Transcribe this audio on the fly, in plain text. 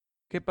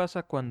¿Qué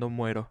pasa cuando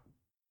muero?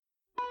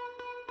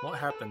 What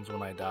happens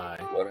when I die?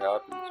 What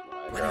happens when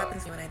I What die?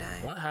 happens when I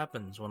die? What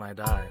happens when I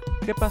die?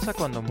 ¿Qué pasa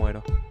cuando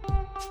muero?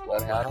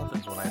 What What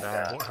happens happens when I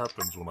die? What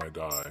happens when I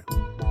die?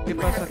 ¿Qué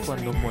pasa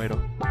cuando muero?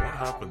 What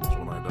happens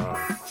when I die?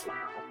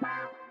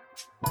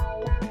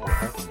 What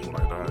happens when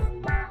I die?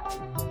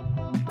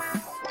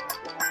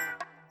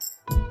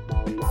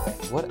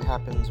 What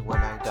happens when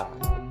I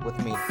die?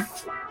 With me,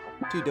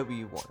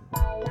 TW1.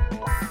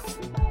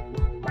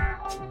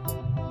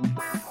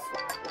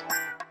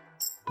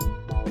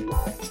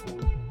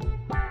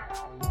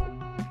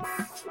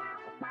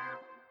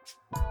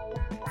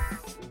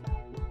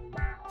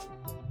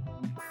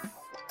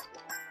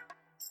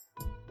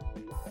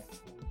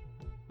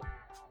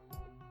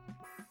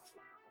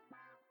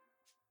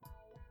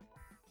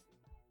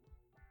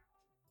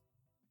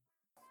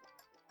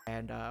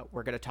 And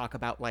we're going to talk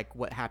about like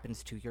what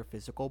happens to your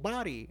physical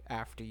body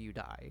after you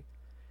die,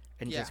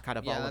 and just kind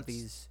of all of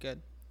these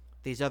good.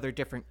 these other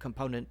different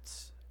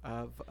components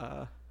of.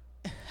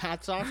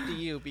 Hats off to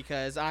you,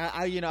 because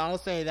I'll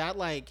say that,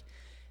 like,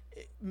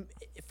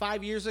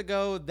 5 years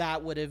ago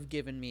that would have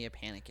given me a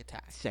panic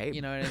attack. Same.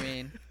 You know what I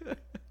mean?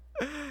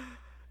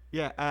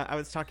 Yeah, I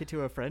was talking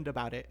to a friend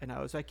about it, and I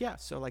was like, "Yeah,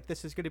 so like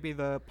this is going to be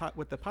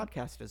what the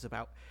podcast is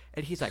about,"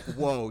 and he's like,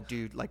 "Whoa,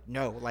 dude! Like,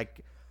 no,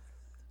 like."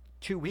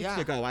 2 weeks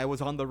ago, I was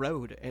on the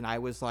road, and I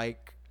was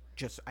like,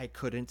 I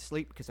couldn't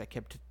sleep because I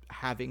kept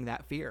having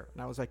that fear.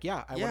 And I was like,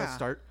 I want to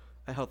start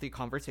a healthy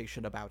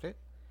conversation about it.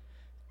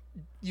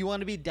 You want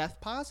to be death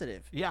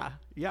positive. Yeah.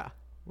 Yeah.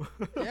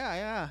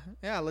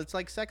 It's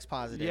like sex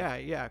positive.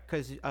 Yeah.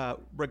 Because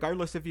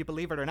regardless if you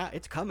believe it or not,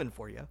 it's coming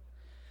for you.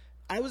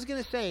 I was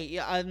going to say,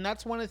 and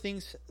that's one of the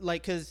things,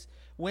 like, because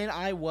when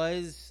I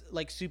was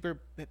like super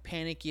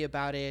panicky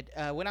about it,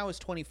 when I was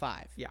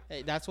 25,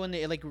 that's when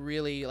it like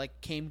really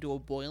like came to a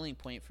boiling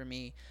point for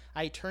me.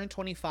 I turned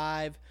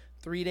 25.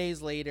 3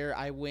 days later,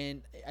 I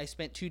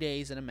spent 2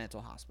 days in a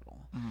mental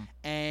hospital,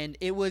 and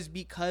it was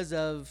because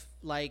of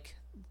like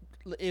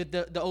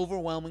the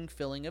overwhelming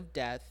feeling of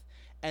death,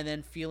 and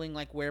then feeling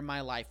like where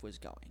my life was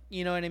going.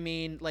 You know what I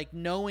mean? Like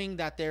knowing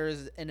that there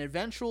is an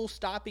eventual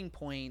stopping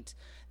point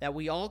that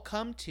we all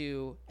come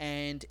to,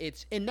 and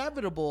it's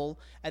inevitable,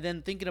 and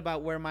then thinking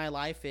about where my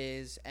life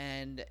is,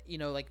 and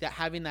like that,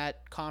 having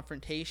that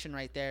confrontation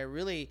right there,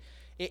 really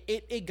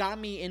it got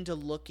me into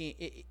looking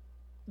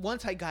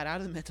once I got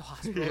out of the mental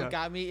hospital. It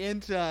got me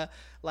into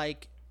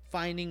like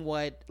finding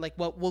what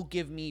will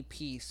give me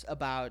peace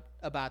about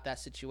that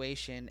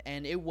situation,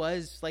 and it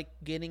was like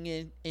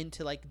getting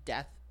into like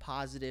death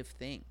positive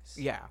things.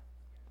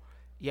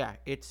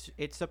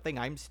 It's something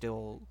I'm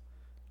still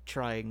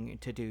trying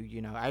to do.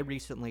 I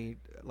recently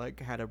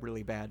like had a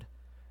really bad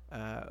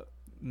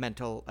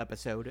mental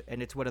episode,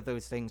 and it's one of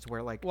those things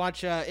where like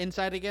watch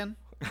Inside again.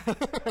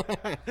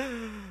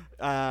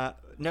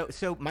 No,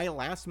 so my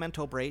last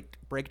mental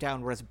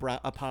breakdown was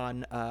brought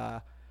upon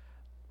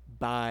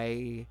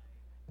by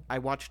I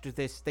watched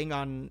this thing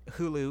on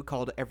Hulu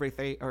called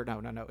Everything, or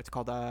no, it's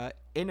called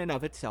In and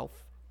of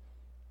Itself.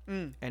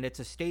 And it's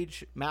a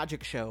stage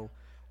magic show,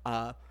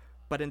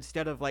 but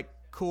instead of like,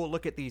 cool,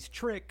 look at these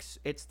tricks,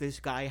 it's this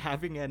guy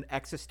having an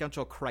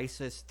existential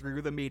crisis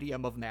through the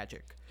medium of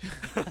magic.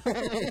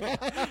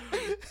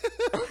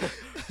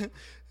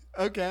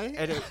 Okay.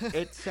 And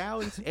it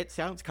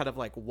sounds kind of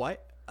like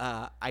what?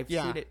 I've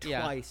seen it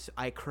twice.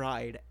 I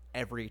cried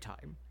every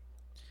time.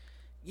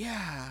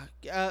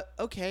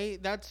 Okay,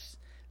 that's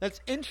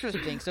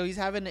interesting. So he's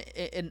having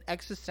an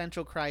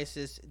existential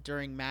crisis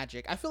during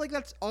magic. I feel like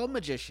that's all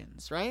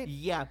magicians, right?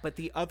 Yeah, but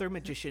the other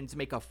magicians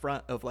make a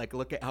front of like,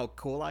 look at how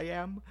cool I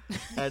am,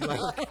 and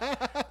like,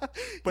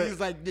 but he's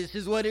like, this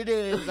is what it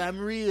is. I'm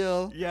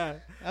real. Yeah.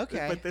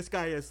 Okay. But this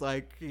guy is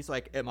like, he's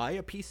like, am I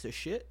a piece of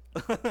shit?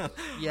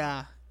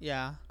 Yeah.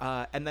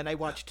 And then I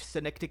watched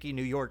Synecdoche,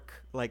 New York,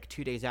 like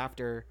 2 days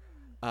after.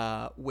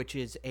 Which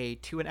is a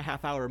 2.5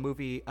 hour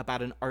movie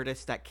about an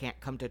artist that can't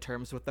come to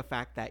terms with the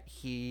fact that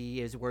he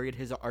is worried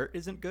his art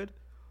isn't good.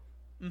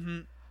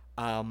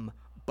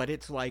 But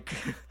it's like,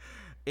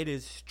 it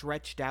is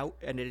stretched out,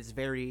 and it is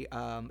very,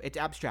 it's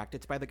abstract.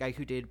 It's by the guy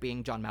who did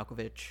Being John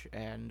Malkovich,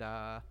 and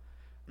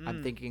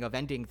I'm thinking of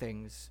Ending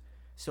Things.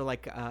 So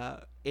like,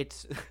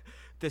 it's,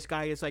 this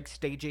guy is like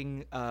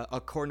staging a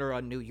corner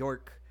on New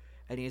York,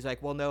 and he's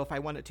like, well, no, if I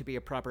want it to be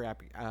a proper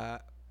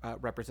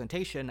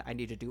representation, I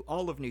need to do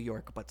all of New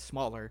York but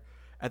smaller,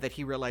 and that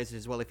he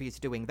realizes, well, if he's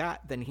doing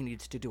that, then he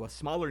needs to do a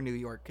smaller New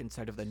York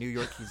inside of the New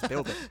York he's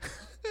building.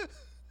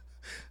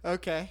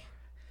 Okay.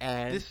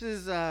 And this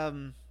is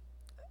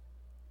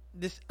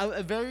this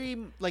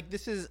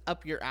is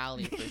up your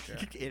alley for sure.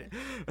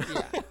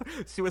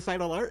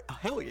 Suicidal art,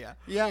 hell yeah.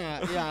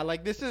 Yeah,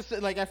 like this is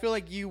like, I feel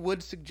like you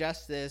would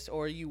suggest this,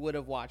 or you would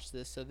have watched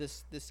this, so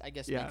this I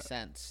guess makes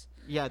sense.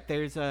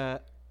 There's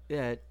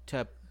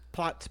to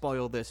plot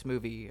spoil this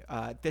movie,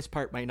 this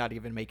part might not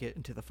even make it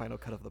into the final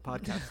cut of the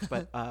podcast,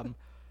 but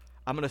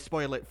I'm going to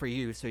spoil it for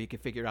you so you can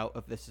figure out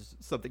if this is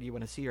something you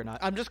want to see or not.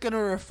 I'm just going to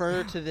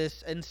refer to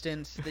this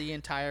instance the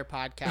entire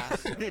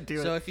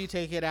podcast. So if you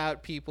take it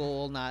out, people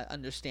will not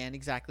understand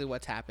exactly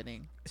what's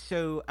happening.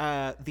 So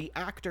the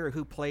actor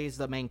who plays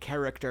the main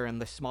character in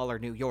the smaller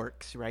New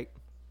Yorks, right?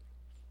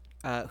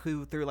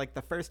 Who through like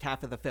the first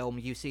half of the film,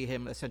 you see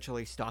him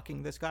essentially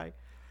stalking this guy.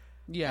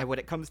 Yeah. And when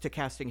it comes to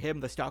casting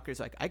him, the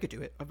stalker's like, I could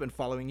do it. I've been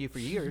following you for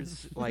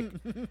years. Like,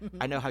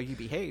 I know how you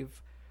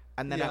behave.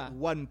 And then at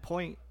one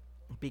point,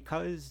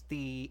 because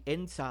the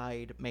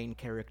inside main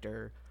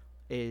character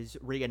is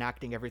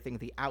reenacting everything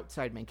the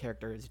outside main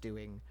character is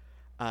doing,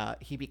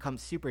 he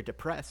becomes super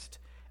depressed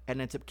and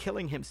ends up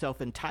killing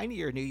himself in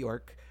tinier New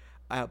York.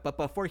 But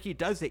before he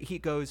does it, he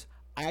goes,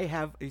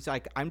 he's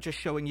like, I'm just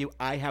showing you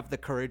I have the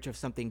courage of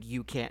something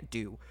you can't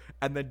do.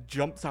 And then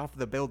jumps off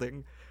the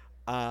building.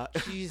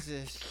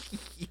 Jesus.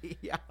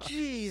 Yeah.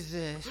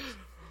 Jesus.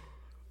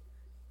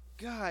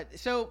 God.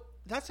 So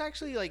that's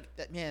actually like,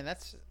 man,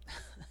 that's...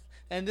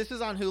 And this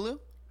is on Hulu?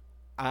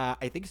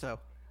 I think so.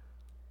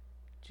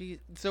 Jeez.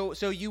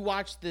 So you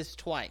watched this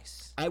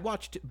twice? I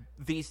watched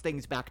these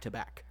things back to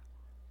back.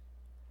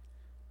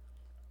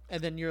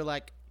 And then you're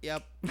like,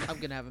 yep, I'm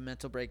going to have a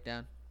mental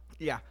breakdown.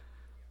 Yeah.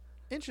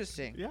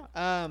 Interesting.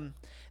 Yeah.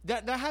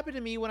 That happened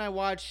to me when I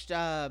watched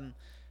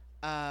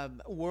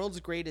World's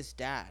Greatest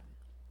Dad.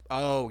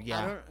 Oh,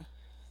 yeah.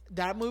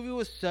 That movie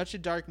was such a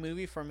dark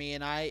movie for me,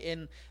 and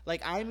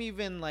I'm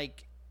even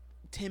like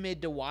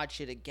timid to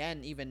watch it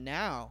again even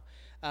now.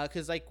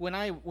 Because like when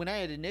I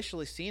had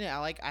initially seen it,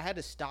 I had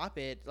to stop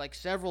it like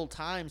several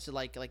times to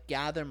like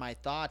gather my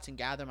thoughts and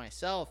gather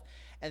myself.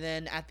 And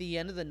then at the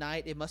end of the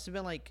night, it must have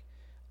been like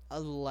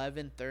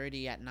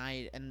 11:30 at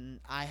night,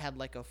 and I had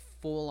like a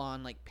full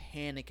on like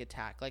panic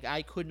attack. Like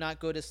I could not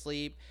go to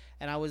sleep,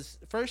 and I was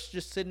first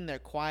just sitting there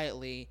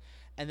quietly,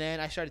 and then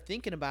I started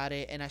thinking about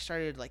it, and I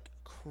started like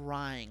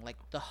crying, like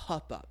the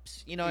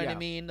hup-ups, you know what I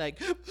mean, like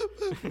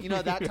you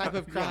know, that type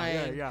of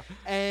crying. Yeah.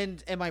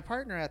 And my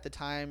partner at the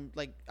time,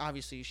 like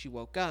obviously she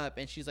woke up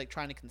and she's like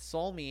trying to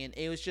console me, and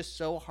it was just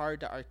so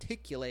hard to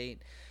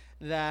articulate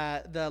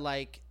that the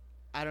like,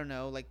 I don't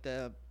know, like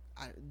the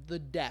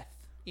death,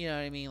 you know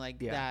what I mean, like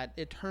that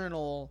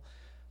eternal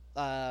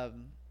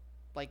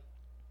like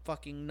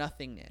fucking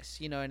nothingness,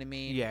 you know what I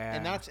mean? Yeah.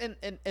 And that's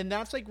and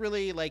that's like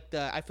really like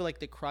I feel like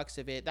the crux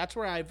of it. That's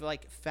where I've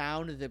like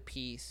found the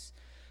peace.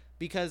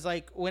 Because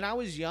like when I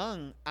was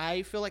young,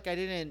 I feel like I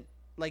didn't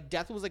like,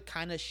 death was like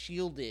kind of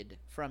shielded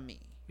from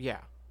me. Yeah.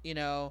 You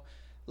know,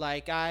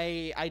 like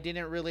I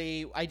didn't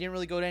really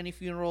go to any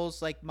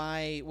funerals. Like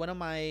one of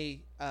my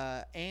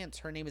aunts,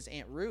 her name is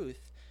Aunt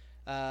Ruth,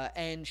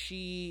 and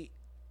she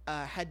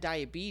had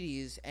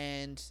diabetes,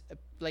 and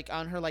like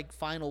on her like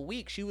final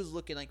week, she was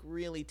looking like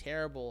really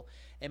terrible,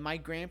 and my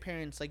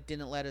grandparents like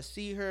didn't let us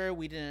see her.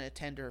 We didn't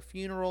attend her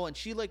funeral, and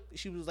she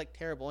was like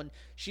terrible. And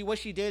what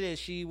she did is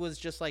she was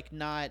just like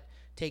not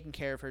taking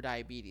care of her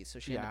diabetes, so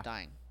she ended up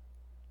dying.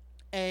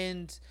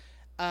 And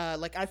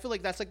like I feel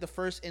like that's like the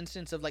first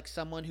instance of like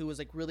someone who was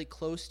like really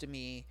close to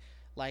me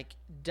like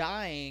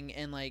dying,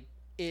 and like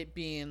it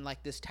being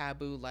like this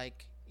taboo,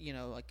 like, you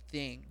know, like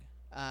thing,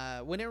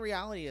 when in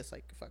reality it's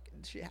like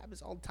fucking shit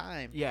happens all the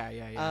time.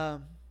 Yeah.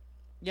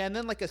 Yeah, and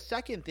then like a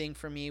second thing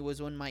for me was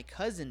when my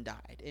cousin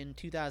died in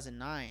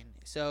 2009.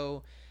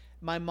 So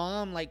my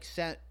mom like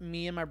sat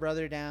me and my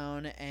brother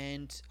down,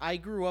 and I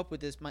grew up with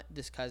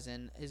this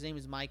cousin. His name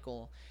is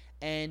Michael,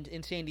 and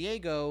in San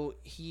Diego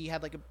he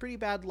had like a pretty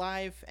bad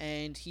life,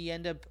 and he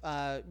ended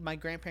up my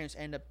grandparents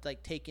ended up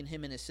like taking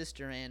him and his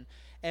sister in,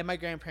 and my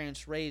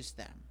grandparents raised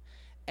them.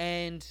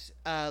 And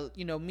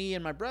you know, me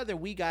and my brother,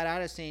 we got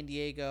out of San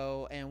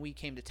Diego and we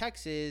came to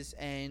Texas,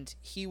 and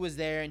he was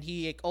there, and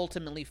he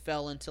ultimately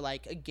fell into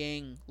like a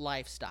gang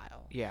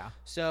lifestyle. Yeah.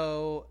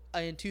 So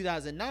in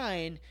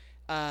 2009,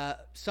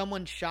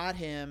 someone shot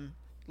him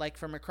like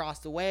from across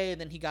the way,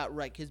 and then he got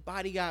like his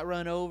body got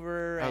run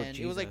over, and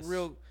it was like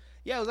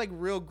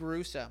real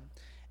gruesome.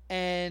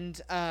 And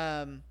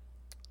my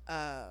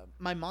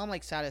mom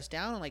like sat us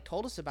down and like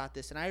told us about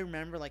this, and I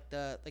remember like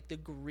the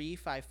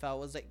grief I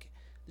felt was like,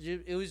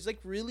 it was like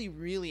really,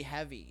 really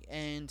heavy.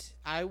 And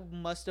I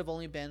must have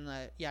only been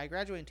I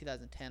graduated in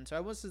 2010, so I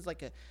was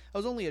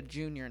only a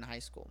junior in high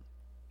school.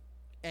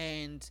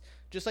 And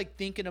just like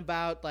thinking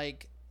about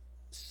like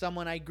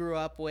someone I grew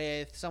up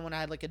with, someone I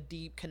had like a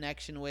deep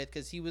connection with,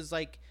 because he was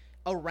like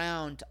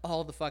around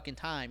all the fucking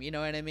time, you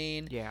know what I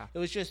mean? Yeah. It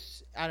was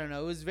just, I don't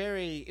know, it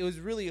was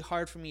really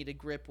hard for me to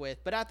grip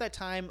with. But at that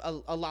time,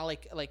 a lot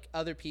like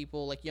other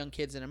people, like young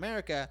kids in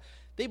America,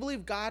 they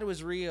believed God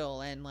was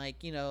real, and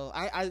like, you know,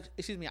 I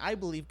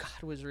believe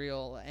God was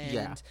real,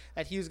 and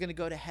that he was going to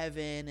go to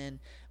heaven, and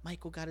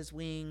Michael got his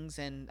wings.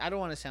 And I don't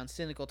want to sound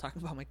cynical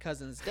talking about my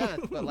cousin's death,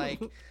 but like,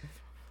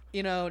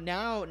 you know,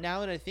 now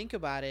that I think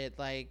about it,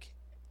 like,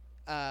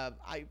 I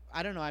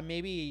don't know, I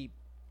maybe,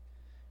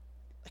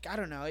 like, I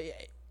don't know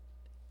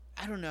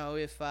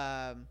if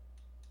I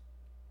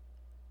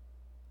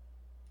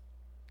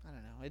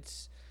don't know,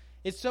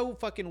 it's so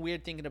fucking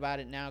weird thinking about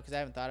it now because I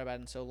haven't thought about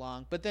it in so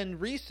long. But then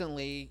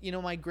recently, you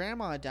know, my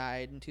grandpa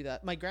died in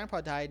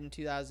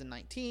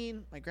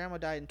 2019. My grandma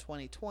died in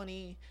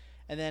 2020,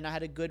 and then I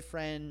had a good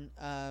friend,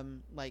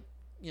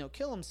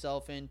 kill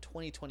himself in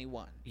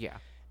 2021. Yeah.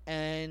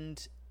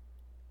 And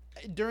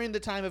during the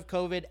time of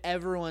COVID,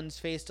 everyone's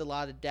faced a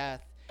lot of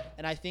death,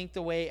 and I think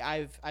the way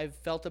I've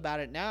felt about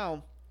it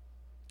now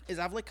is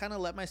I've like kind of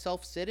let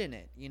myself sit in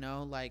it, you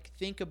know, like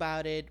think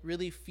about it,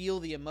 really feel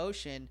the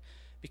emotion,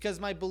 because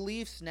my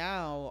beliefs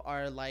now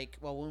are like,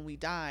 well, when we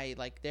die,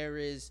 like there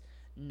is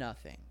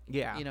nothing.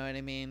 Yeah. You know what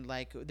I mean?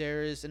 Like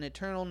there is an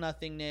eternal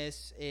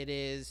nothingness. It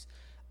is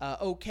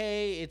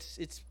okay.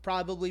 It's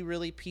probably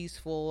really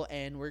peaceful,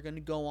 and we're gonna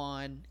go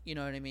on. You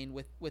know what I mean?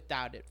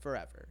 Without it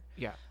forever.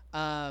 Yeah.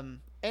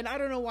 And I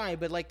don't know why,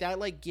 but like that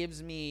like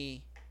gives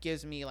me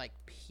like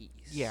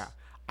peace. Yeah.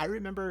 I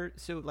remember,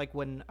 so like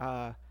when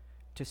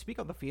to speak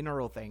on the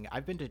funeral thing,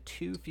 I've been to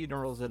 2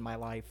 funerals in my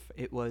life.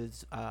 It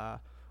was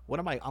one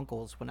of my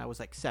uncles when I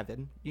was like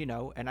 7, you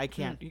know, and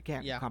you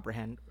can't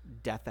comprehend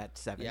death at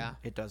 7. Yeah.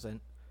 It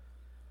doesn't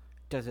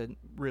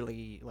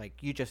really,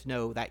 like, you just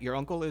know that your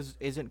uncle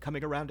isn't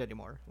coming around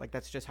anymore. Like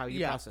that's just how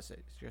you process it.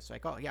 It's just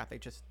like, oh yeah,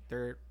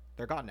 they're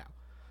gone now.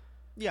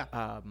 Yeah.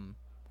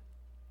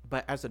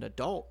 But as an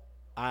adult,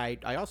 I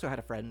also had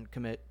a friend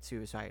commit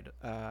suicide.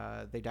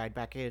 They died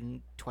back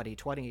in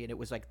 2020, and it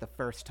was like the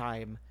first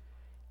time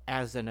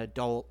as an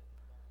adult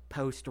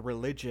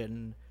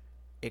post-religion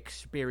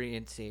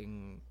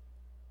experiencing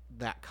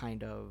that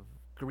kind of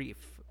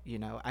grief. You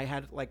know, I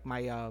had like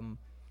my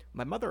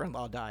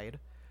mother-in-law died,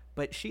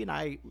 but she and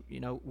I, you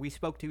know, we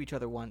spoke to each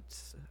other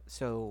once,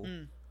 so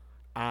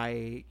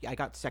I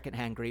got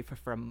secondhand grief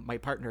from my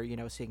partner, you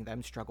know, seeing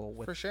them struggle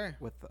with For sure.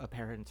 with a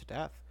parent's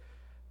death.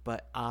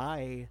 But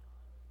I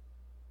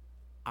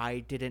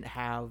didn't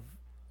have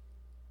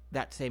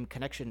that same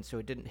connection, so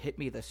it didn't hit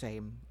me the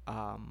same.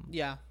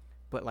 Yeah.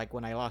 But like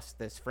when I lost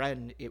this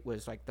friend, it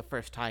was like the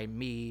first time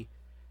me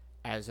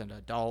as an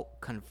adult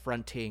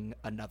confronting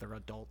another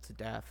adult's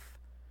death.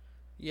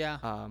 Yeah.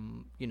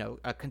 You know,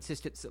 a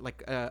consistent,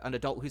 like an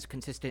adult who's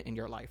consistent in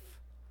your life.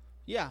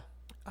 Yeah.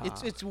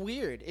 It's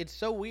weird. It's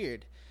so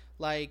weird.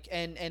 Like,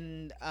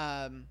 and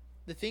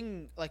the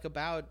thing like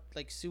about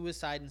like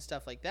suicide and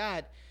stuff like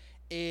that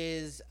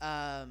is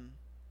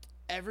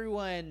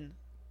everyone.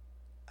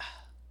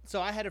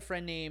 So I had a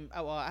friend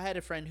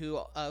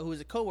who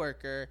was a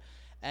coworker,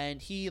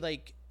 and he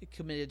like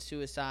committed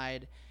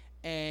suicide,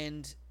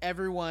 and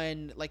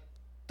everyone like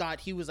thought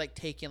he was like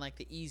taking like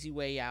the easy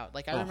way out.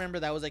 Like I remember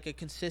that was like a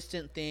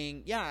consistent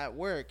thing, at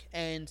work.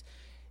 And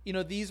you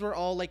know, these were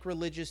all like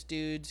religious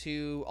dudes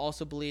who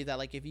also believe that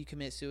like if you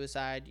commit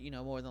suicide, you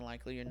know, more than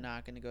likely you're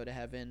not going to go to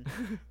heaven.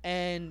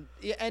 and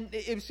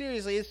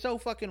seriously, it's so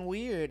fucking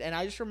weird. And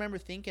I just remember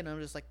thinking,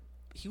 I'm just like,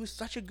 he was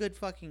such a good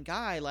fucking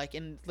guy. Like,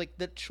 and like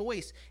the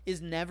choice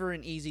is never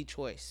an easy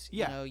choice.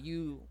 Yeah.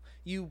 You know,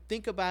 you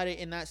think about it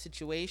in that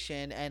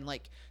situation, and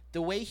like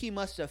the way he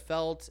must have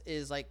felt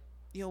is like,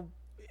 you know,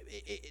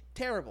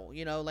 terrible.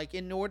 You know, like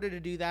in order to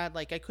do that,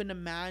 like I couldn't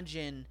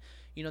imagine,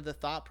 you know, the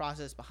thought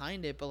process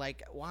behind it. But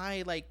like,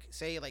 why like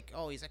say like,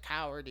 oh, he's a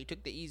coward, he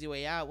took the easy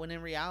way out, when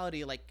in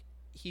reality, like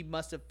he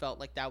must have felt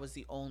like that was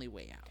the only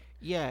way out.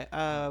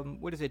 Yeah,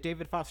 what is it?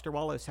 David Foster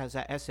Wallace has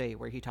that essay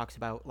where he talks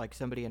about like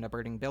somebody in a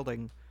burning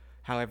building,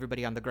 how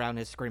everybody on the ground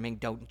is screaming,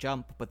 "Don't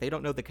jump," but they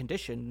don't know the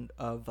condition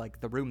of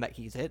like the room that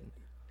he's in.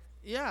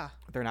 Yeah,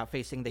 they're not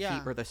facing the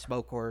heat or the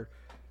smoke or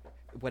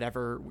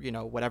whatever, you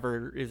know,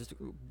 whatever is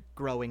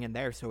growing in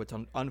there. So it's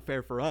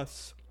unfair for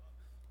us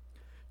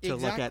to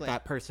look at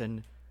that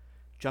person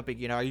jumping.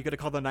 You know, are you going to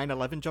call the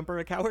 9/11 jumper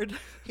a coward?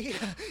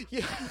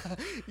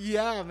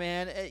 Yeah,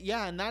 man.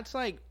 Yeah, and that's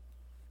like.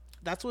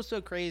 That's what's so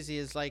crazy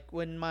is like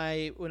when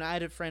I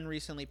had a friend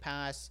recently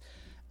pass,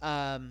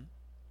 I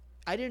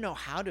didn't know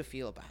how to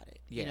feel about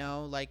it. You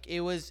know, like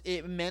it was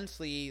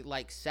immensely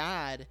like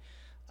sad,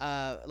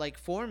 like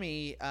for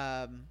me,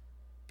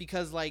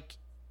 because like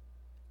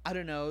I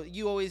don't know.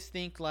 You always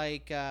think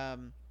like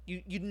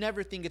you'd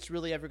never think it's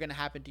really ever going to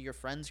happen to your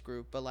friends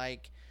group, but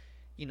like,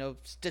 you know,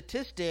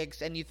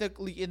 statistics, and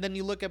then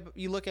you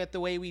look at the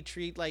way we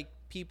treat like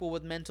people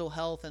with mental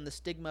health and the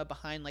stigma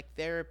behind like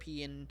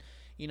therapy and,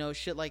 you know,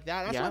 shit like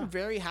that. That's why I'm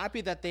very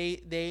happy that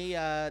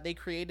they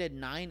created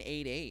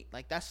 988.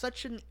 Like that's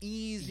such an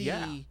easy.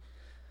 Yeah.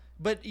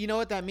 But you know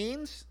what that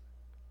means?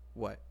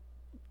 What?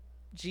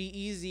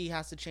 G-Eazy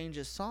has to change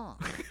his song.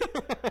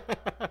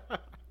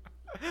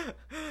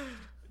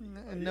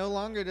 No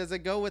longer does it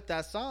go with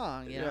that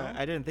song. You know?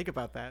 I didn't think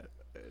about that.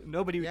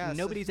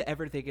 Nobody's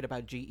ever thinking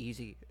about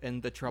G-Eazy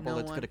and the trouble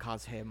it's going to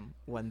cause him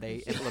when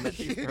they implement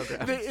these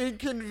programs. The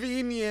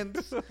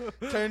inconvenience.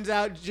 Turns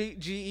out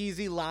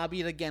G-Eazy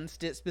lobbied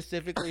against it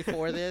specifically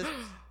for this.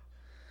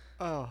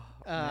 Oh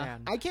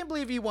man! I can't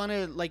believe he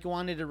wanted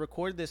to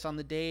record this on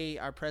the day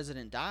our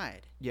president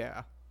died.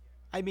 Yeah,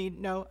 I mean,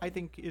 no, I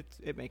think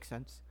it makes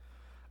sense.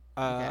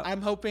 Okay.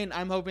 I'm hoping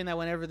that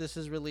whenever this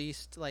is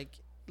released, like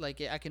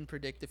I can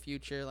predict the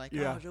future. Like,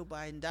 oh, Joe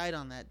Biden died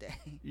on that day.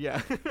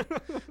 Yeah,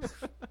 because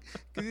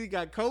he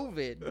got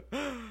COVID.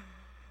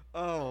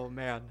 Oh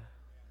man.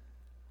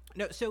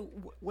 No, so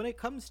when it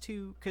comes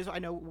to, because I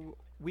know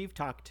we've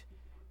talked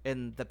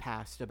in the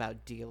past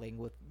about dealing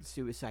with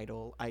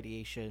suicidal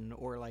ideation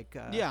or like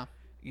Yeah.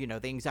 you know,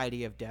 the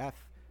anxiety of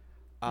death.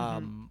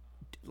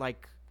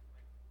 Like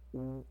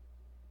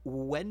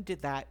when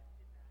did that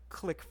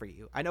click for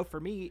you? I know for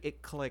me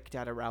it clicked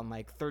at around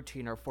like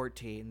 13 or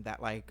 14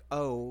 that like,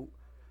 oh,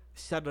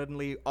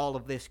 suddenly all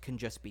of this can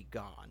just be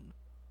gone.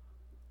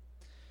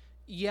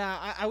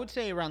 Yeah, I would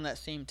say around that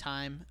same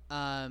time.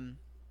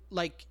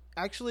 Like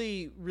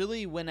actually,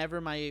 really,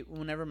 whenever my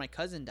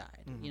cousin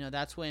died, you know,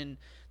 that's when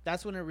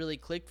it really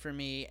clicked for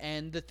me.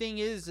 And the thing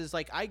is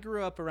like I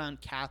grew up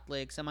around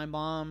Catholics, and my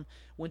mom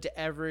went to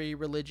every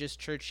religious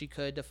church she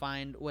could to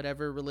find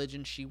whatever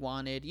religion she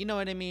wanted. You know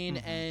what I mean?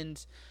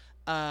 And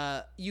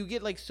you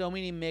get like so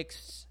many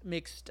mixed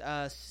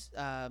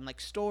like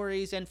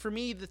stories. And for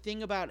me, the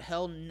thing about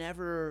hell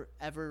never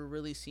ever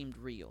really seemed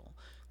real.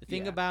 The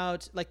thing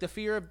about like the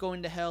fear of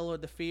going to hell, or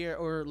the fear,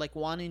 or like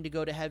wanting to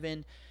go to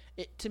heaven,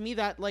 to me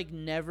that like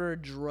never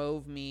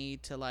drove me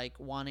to like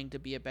wanting to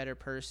be a better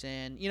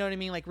person. You know what I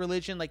mean? Like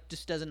religion like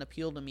just doesn't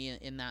appeal to me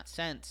in that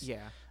sense.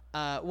 Yeah.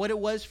 What it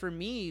was for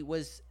me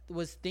was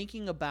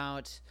thinking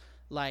about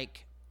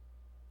like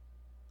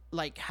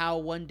how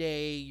one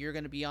day you're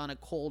going to be on a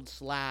cold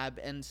slab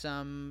and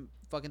some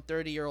fucking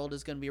 30-year-old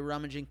is going to be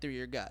rummaging through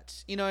your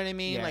guts. You know what I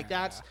mean? Yeah. Like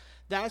that's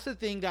the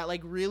thing that like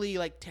really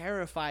like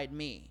terrified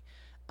me.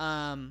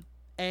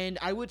 And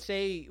I would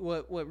say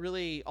what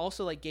really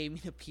also like gave me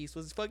the peace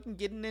was fucking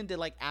getting into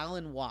like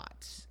Alan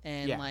Watts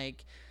and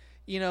like,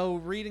 you know,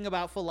 reading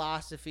about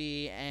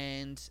philosophy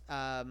and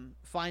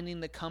finding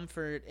the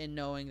comfort in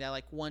knowing that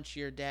like once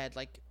you're dead,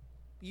 like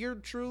you're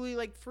truly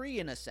like free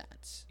in a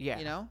sense. Yeah.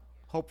 You know?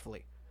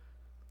 Hopefully,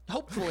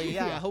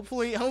 yeah.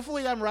 Hopefully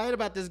I'm right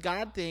about this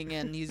God thing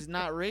and he's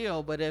not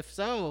real. But if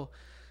so,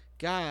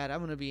 God, I'm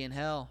gonna be in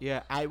hell.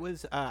 Yeah, I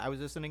was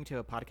listening to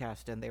a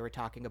podcast and they were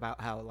talking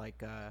about how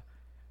like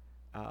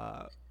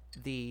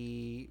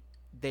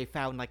they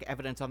found like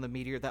evidence on the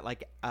meteor that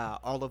like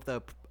all of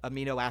the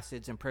amino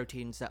acids and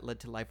proteins that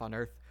led to life on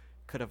Earth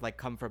could have like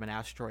come from an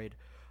asteroid.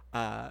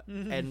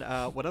 And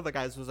one of the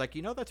guys was like,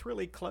 you know, that's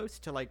really close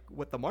to like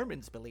what the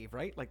Mormons believe,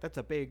 right? Like that's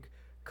a big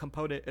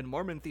component in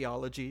Mormon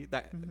theology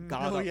that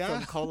God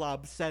from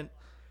Kolob sent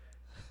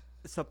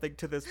something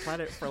to this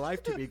planet for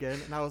life to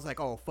begin. And I was like,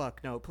 oh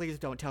fuck no, please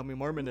don't tell me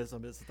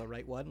Mormonism is the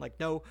right one. Like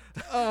no,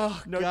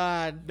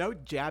 God, no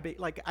jabbing.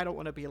 Like I don't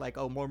want to be like,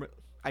 oh, Mormon.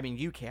 I mean,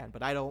 you can,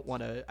 but I don't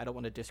want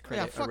to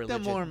discredit fuck a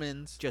religion the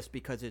Mormons just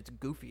because it's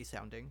goofy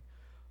sounding.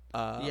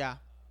 Yeah,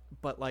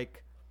 but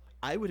like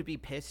I would be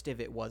pissed if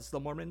it was the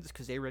Mormons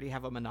because they already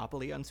have a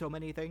monopoly on so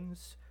many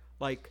things.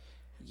 Like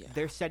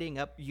they're setting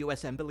up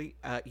U.S.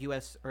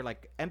 or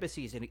like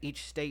embassies in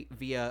each state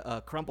via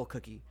a crumble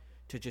cookie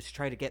to just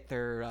try to get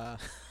their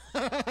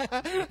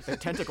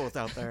tentacles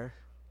out there.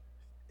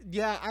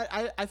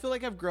 Yeah, I feel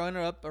like I've grown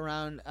up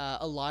around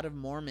a lot of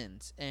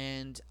Mormons,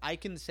 and I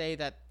can say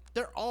that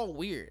they're all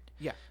weird.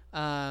 Yeah.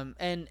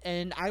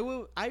 And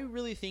I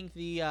really think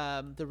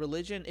the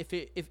religion,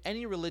 if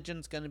any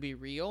religion's going to be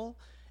real,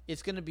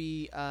 it's going to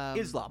be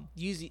Islam.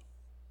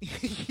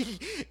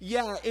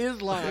 Yeah,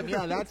 Islam.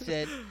 Yeah, that's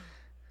it.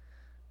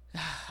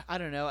 I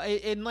don't know.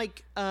 And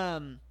like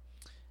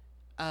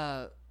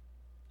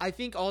I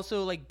think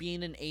also like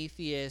being an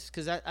atheist,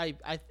 because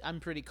I'm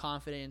pretty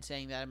confident in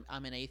saying that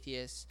I'm an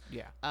atheist.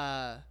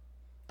 Yeah.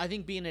 I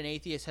think being an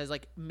atheist has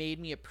like made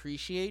me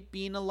appreciate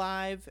being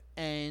alive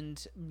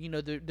and, you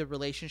know, the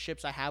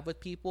relationships I have with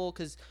people.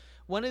 Because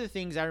one of the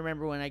things I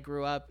remember when I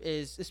grew up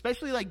is,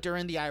 especially like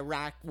during the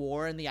Iraq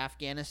war and the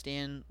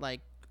Afghanistan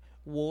like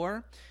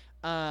war,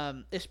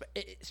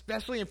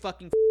 especially in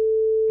fucking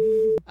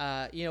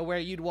you know, where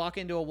you'd walk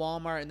into a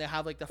Walmart and they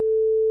have like the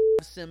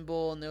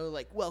symbol and they're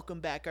like,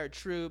 welcome back our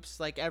troops,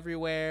 like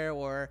everywhere,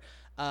 or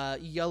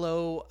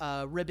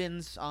yellow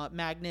ribbons,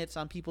 magnets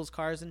on people's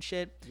cars and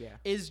shit. Yeah.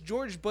 Is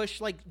George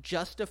Bush like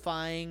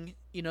justifying,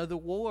 you know, the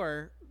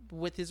war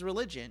with his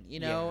religion, you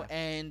know? Yeah.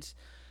 And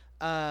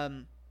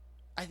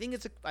I think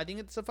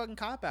it's a fucking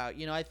cop out,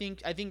 you know. I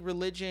think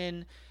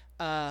religion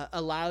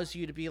allows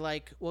you to be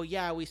like, well,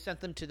 yeah, we sent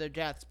them to their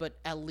deaths, but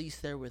at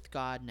least they're with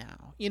God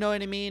now. You know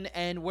what I mean?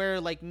 And where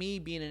like me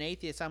being an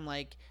atheist, I'm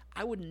like,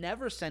 I would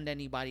never send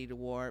anybody to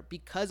war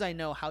because I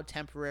know how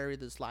temporary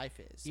this life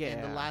is. Yeah.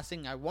 And the last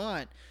thing I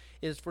want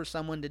is for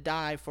someone to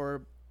die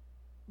for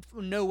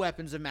no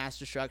weapons of mass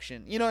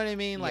destruction. You know what I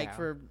mean? Yeah. Like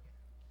for,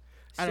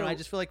 I don't know. I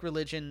just feel like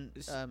religion.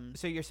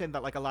 So you're saying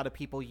that like a lot of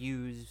people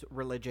use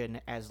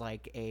religion as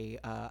like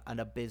an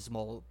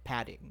abysmal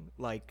padding,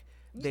 like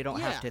they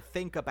don't have to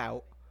think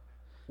about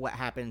what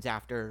happens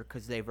after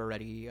because they've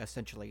already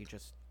essentially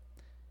just.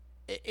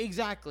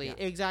 Exactly.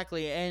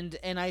 And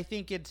I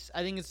think it's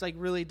like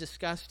really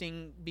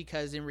disgusting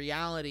because in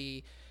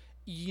reality,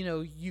 you know,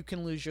 you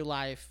can lose your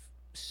life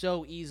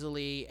so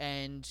easily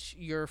and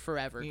you're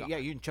forever gone. Yeah,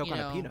 you can choke on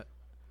a peanut.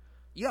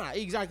 Yeah,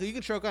 exactly. You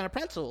can choke on a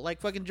pretzel like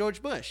fucking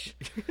George Bush.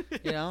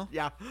 You know?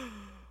 Yeah.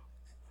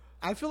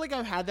 I feel like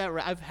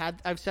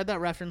I've said that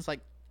reference like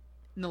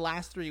in the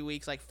last 3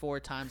 weeks like 4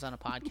 times on a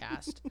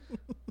podcast.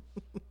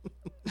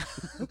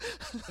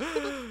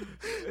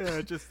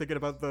 Yeah, just thinking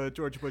about the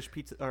George Bush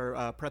pizza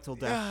or pretzel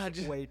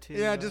death. Way too.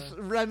 Yeah, just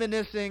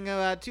reminiscing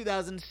about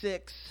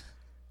 2006.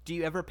 Do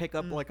you ever pick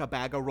up like a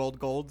bag of rolled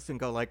golds and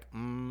go like,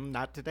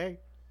 not today?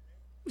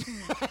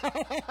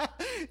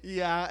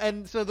 Yeah,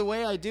 and so the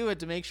way I do it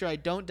to make sure I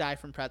don't die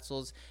from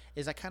pretzels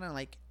is I kind of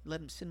like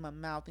let them sit in my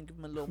mouth and give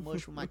them a little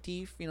mush with my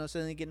teeth, you know,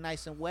 so they get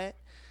nice and wet,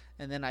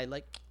 and then I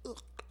like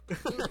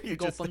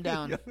gulp them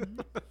down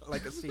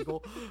like a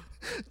seagull.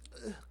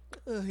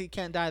 You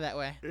can't die that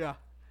way. Yeah,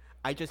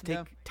 I just take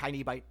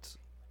tiny bites,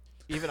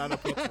 even on a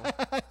pretzel.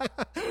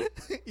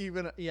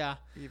 Even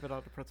Even on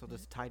a pretzel,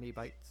 just tiny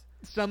bites.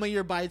 some of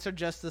your bites are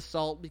just the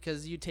salt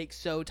because you take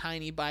so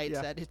tiny bites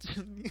that it's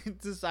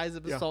the size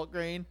of a salt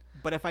grain.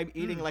 But if I'm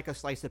eating like a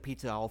slice of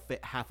pizza, I'll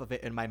fit half of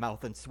it in my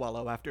mouth and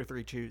swallow after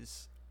 3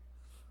 chews.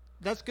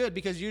 That's good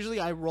because usually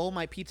I roll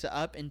my pizza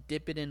up and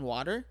dip it in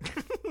water,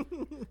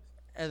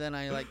 and then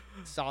I like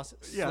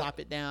slap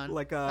it down.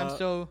 Like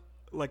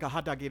a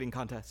hot dog eating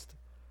contest.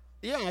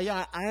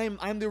 Yeah.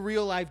 I'm the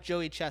real life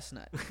Joey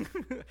Chestnut.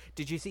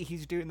 Did you see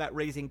he's doing that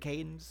Raising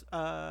Cane's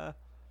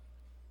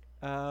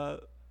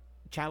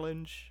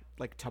challenge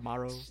like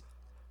tomorrow?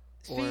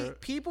 See,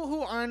 people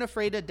who aren't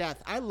afraid of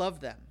death, I love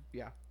them.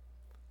 Yeah.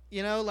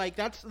 You know, like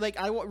that's like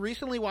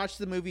recently watched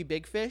the movie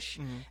Big Fish,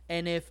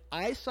 and if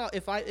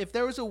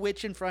there was a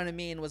witch in front of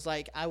me and was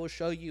like, "I will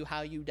show you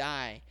how you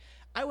die,"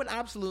 I would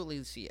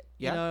absolutely see it.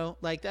 Yeah. You know,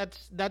 like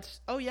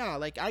that's oh yeah,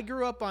 like I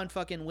grew up on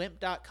fucking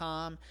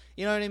wimp.com.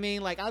 You know what I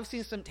mean? Like I've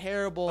seen some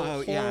terrible,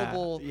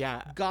 horrible,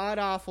 god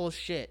awful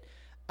shit.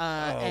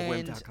 And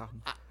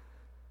wimp.com.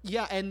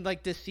 Yeah, and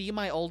like to see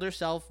my older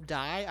self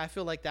die, I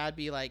feel like that'd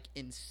be like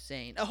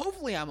insane.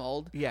 Hopefully I'm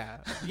old. Yeah.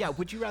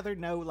 Would you rather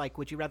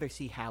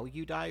see how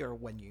you die or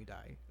when you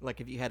die? Like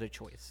if you had a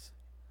choice.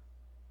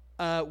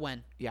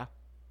 When? Yeah.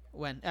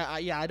 When?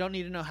 I don't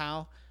need to know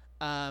how.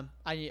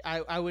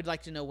 I would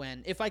like to know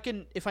when. If I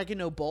can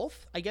know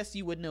both, I guess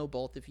you would know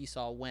both if you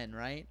saw when,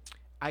 right?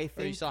 I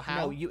think you saw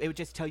how? No, it would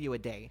just tell you a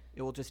day.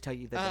 It will just tell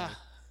you the day.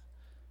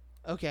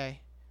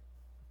 Okay.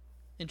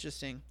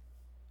 Interesting.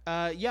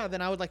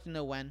 Then I would like to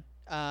know when.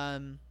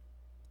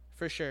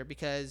 For sure,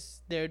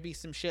 because there would be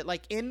some shit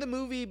like in the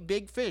movie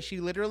Big Fish.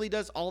 He literally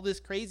does all this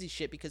crazy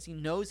shit because he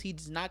knows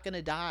he's not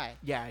gonna die.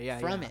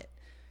 From it,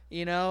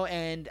 you know.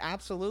 And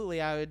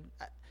absolutely, I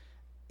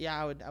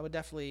would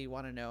definitely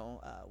want to know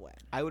when.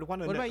 I would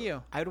want to. What about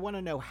you? I would want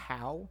to know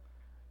how,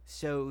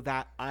 so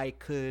that I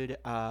could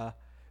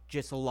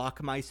just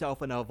lock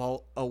myself in a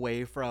vault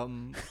away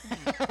from.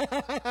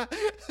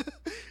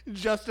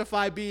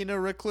 Justify being a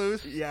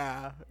recluse.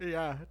 Yeah.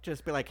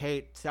 Just be like,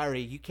 hey,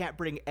 sorry, you can't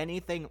bring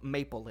anything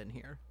maple in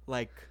here.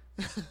 Like,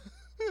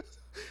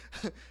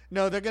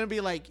 no, they're gonna be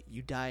like,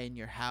 you die in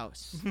your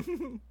house.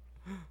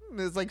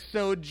 It's like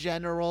so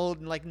general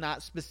and like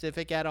not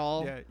specific at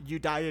all. Yeah, you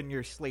die in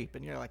your sleep,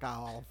 and you're like,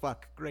 oh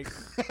fuck, great.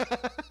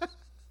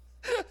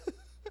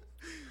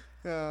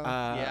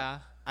 Yeah.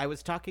 I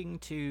was talking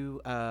to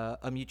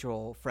a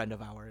mutual friend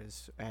of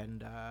ours,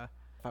 and I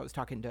was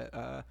talking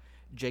to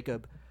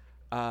Jacob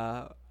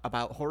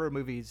about horror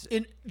movies.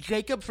 In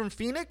Jacob from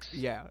Phoenix?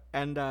 Yeah,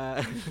 and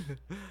I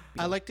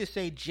like to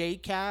say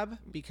J-Cab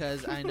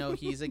because I know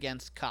he's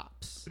against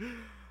cops.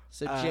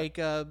 So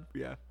Jacob.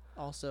 Yeah.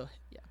 Also,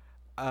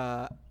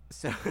 yeah.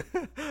 So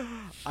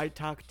I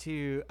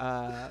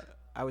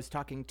was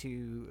talking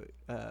to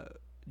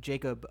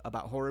Jacob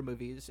about horror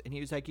movies, and he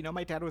was like,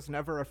 my dad was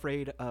never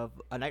afraid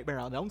of A Nightmare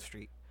on Elm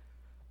Street.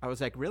 I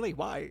was like, really?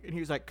 Why? And he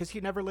was like, because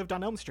he never lived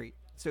on Elm Street,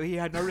 so he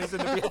had no reason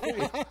to be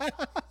afraid.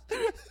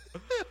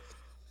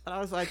 And I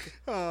was like,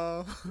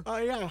 oh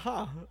yeah,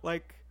 huh?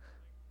 Like,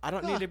 I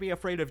don't need to be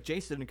afraid of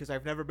Jason because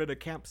I've never been to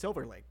Camp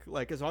Silver Lake.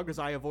 Like, as long as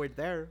I avoid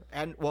there,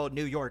 and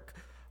New York,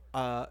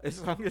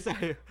 as long as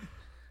I.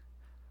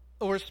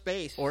 Or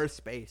space.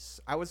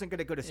 I wasn't going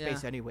to go to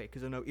space anyway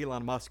because I know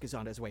Elon Musk is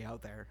on his way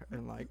out there.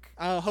 And like...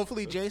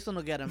 hopefully Jason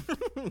will get him.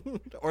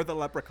 Or the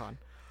leprechaun.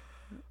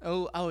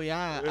 Oh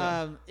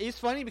yeah. It's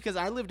funny because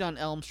I lived on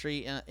Elm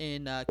Street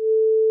in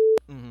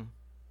Mm-hmm.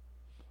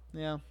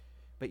 Yeah.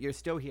 But you're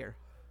still here.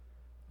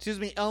 Excuse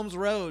me, Elms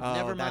Road. Oh,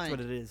 Never mind. That's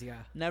what it is,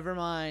 yeah. Never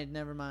mind.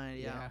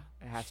 Yeah.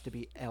 It has to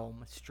be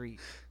Elm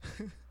Street.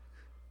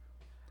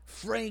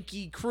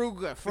 Frankie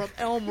Krueger from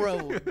Elm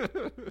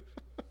Road.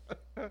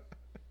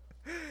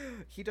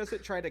 He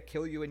doesn't try to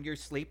kill you in your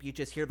sleep. You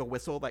just hear the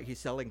whistle that he's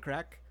selling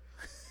crack.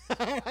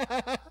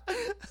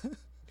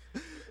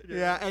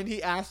 Yeah, and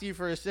he asks you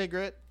for a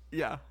cigarette.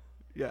 Yeah.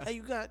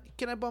 Hey,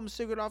 can I bum a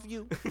cigarette off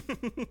you?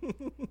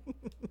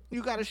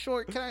 You got a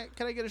short? Can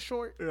I get a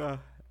short? Yeah.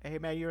 Hey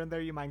man, you're in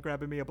there. You mind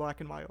grabbing me a Black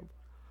and Mild?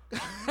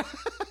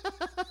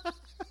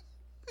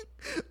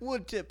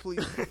 Wood tip,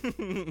 please.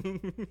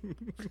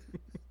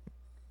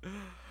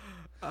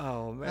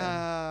 Oh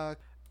man.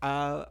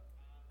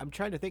 I'm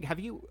trying to think. Have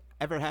you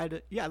ever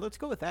had? Yeah, let's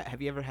go with that.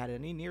 Have you ever had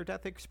any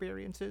near-death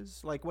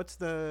experiences? Like, what's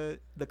the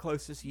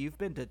closest you've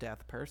been to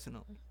death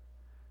personally?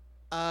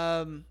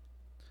 I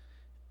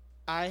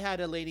had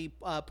a lady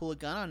pull a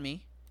gun on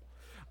me.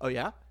 Oh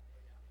yeah.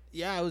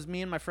 Yeah, it was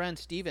me and my friend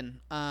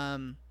Steven.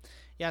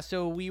 Yeah,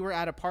 so we were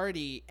at a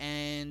party,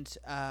 and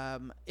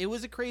it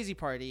was a crazy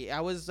party.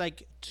 I was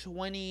like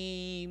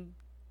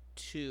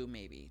 22,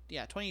 maybe.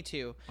 Yeah,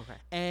 22. Okay.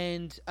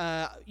 And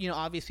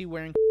obviously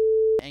wearing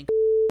and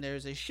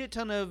there's a shit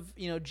ton of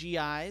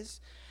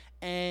GIs,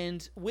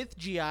 and with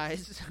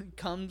GIs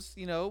comes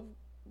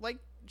like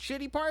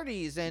shitty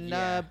parties and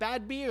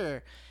bad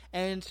beer.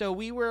 And so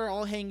we were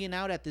all hanging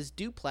out at this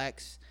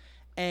duplex.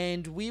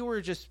 And we were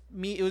just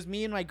it was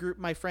me and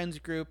my friends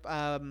group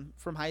from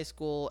high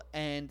school,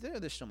 and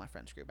they're still my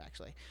friends group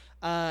actually.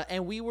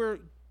 And we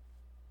were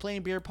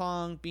playing beer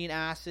pong, being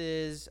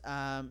asses,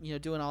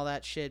 doing all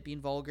that shit,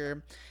 being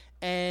vulgar.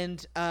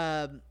 And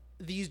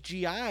these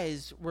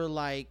GIs were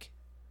like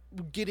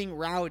getting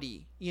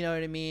rowdy, you know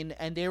what I mean?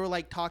 And they were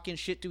like talking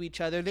shit to each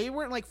other. They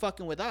weren't like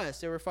fucking with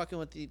us; they were fucking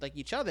with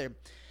each other.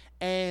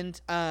 And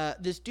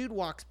this dude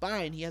walks by,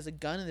 and he has a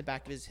gun in the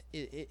back of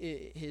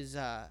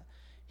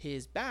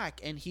his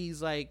back, and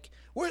he's like,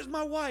 where's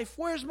my wife,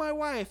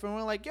 and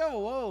we're like, yo,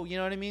 whoa, you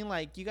know what I mean,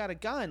 like, you got a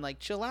gun, like,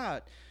 chill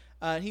out.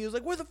 And he was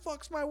like, where the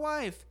fuck's my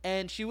wife?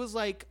 And she was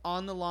like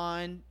on the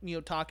lawn,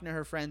 talking to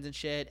her friends and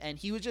shit, and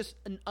he was just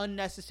an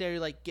unnecessary,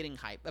 like, getting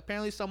hype.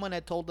 Apparently someone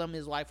had told him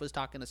his wife was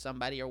talking to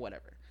somebody or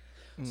whatever.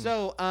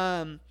 So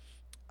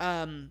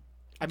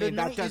I mean,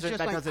 that doesn't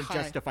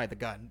justify the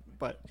gun,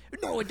 but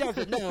no, it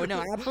doesn't. No,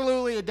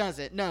 absolutely it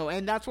doesn't. No,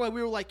 and that's why we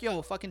were like,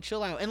 "Yo, fucking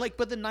chill out." And like,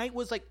 but the night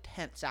was like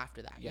tense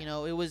after that.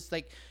 Yeah. It was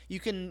like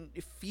you can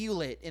feel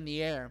it in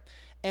the air.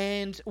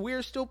 And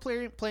we're still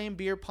playing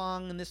beer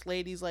pong, and this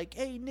lady's like,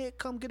 "Hey, Nick,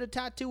 come get a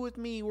tattoo with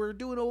me. We're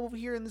doing it over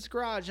here in this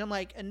garage." I'm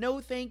like,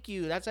 "No, thank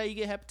you. That's how you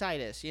get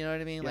hepatitis." You know what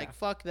I mean? Yeah. Like,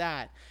 fuck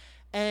that.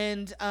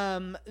 And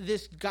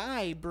this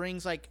guy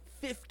brings like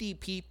 50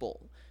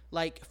 people.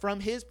 Like,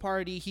 from his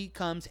party, he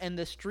comes, and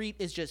the street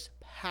is just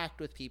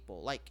packed with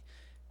people. Like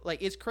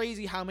it's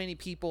crazy how many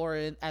people are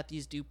at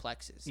these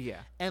duplexes. Yeah.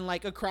 And,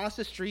 like, across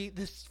the street,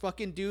 this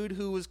fucking dude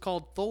who was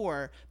called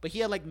Thor, but he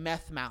had, like,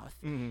 meth mouth.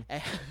 Mm-hmm.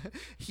 And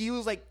he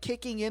was, like,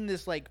 kicking in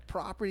this, like,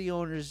 property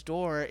owner's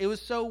door. It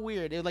was so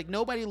weird. It was, like,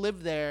 nobody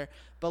lived there,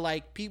 but,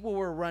 like, people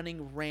were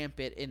running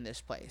rampant in this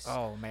place.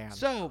 Oh, man.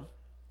 So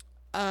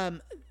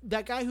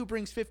that guy who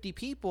brings 50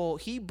 people,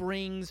 he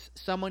brings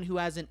someone who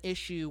has an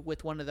issue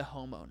with one of the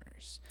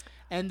homeowners.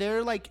 And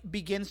there, like,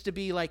 begins to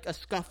be, like, a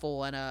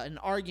scuffle and an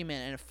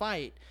argument and a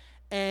fight.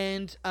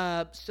 And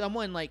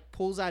someone, like,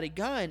 pulls out a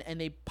gun,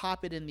 and they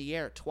pop it in the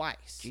air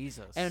twice.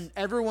 Jesus. And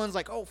everyone's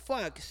like, oh,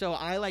 fuck. So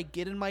I, like,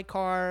 get in my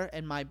car,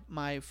 and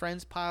my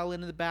friends pile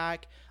into the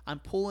back. I'm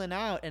pulling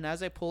out, and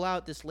as I pull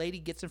out, this lady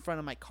gets in front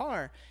of my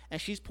car, and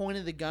she's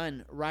pointing the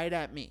gun right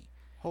at me.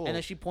 Oh. And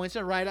then she points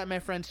it right at my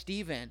friend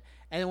Steven.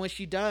 And then when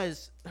she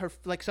does,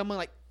 someone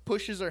like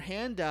pushes her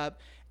hand up,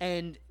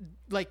 and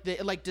like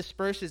it like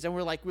disperses, and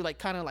we're like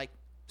kind of like,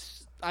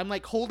 I'm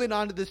like holding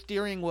onto the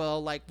steering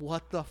wheel, like,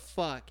 what the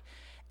fuck?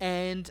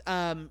 And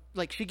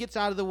like, she gets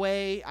out of the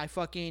way, I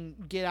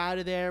fucking get out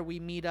of there, we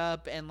meet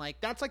up, and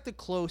like that's like the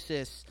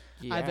closest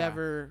I've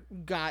ever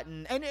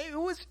gotten, and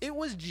it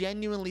was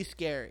genuinely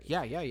scary.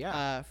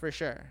 Yeah. For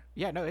sure.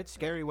 Yeah, no, it's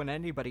scary when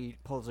anybody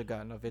pulls a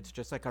gun. If it's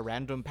just like a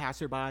random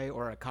passerby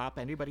or a cop,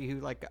 anybody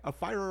who like a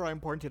firearm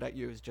pointed at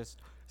you is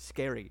just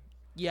scary.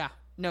 Yeah,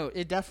 no,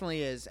 it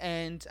definitely is.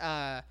 And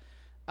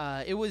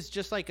it was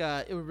just like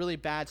a really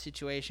bad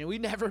situation. We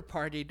never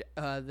partied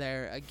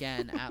there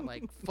again at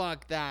like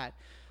fuck that.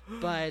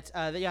 But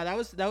yeah,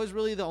 that was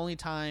really the only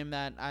time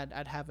that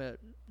I'd have a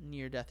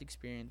near-death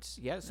experience.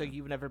 Yeah, so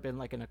you've never been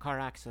like in a car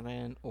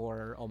accident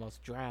or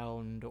almost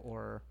drowned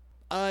or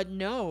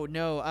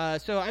no.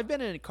 So I've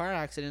been in car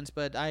accidents,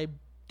 but I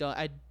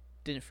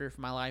didn't fear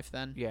for my life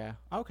then. Yeah.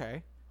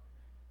 Okay.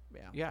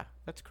 Yeah. Yeah,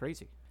 that's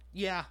crazy.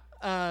 Yeah.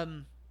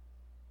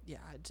 Yeah,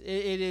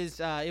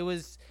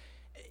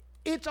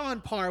 it's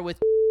on par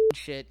with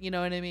shit, you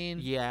know what I mean?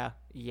 Yeah.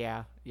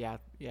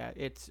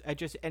 It's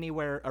just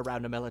anywhere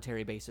around a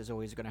military base is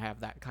always going to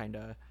have that kind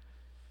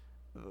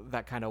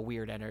of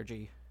weird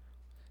energy.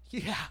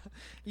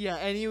 Yeah.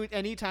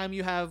 Anytime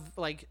you have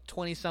like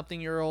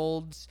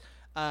 20-something-year-olds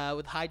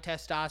with high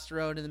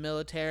testosterone in the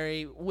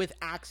military with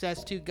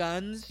access to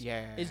guns,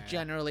 is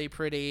generally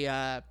pretty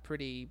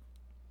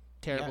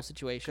terrible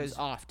situations.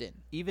 Often,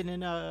 even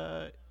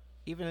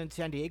in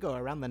San Diego,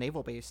 around the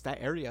naval base, that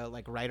area,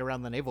 like right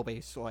around the naval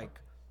base, like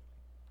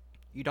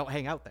you don't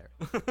hang out there.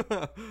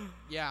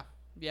 Yeah.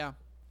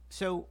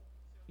 So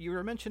you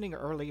were mentioning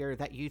earlier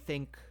that you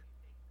think,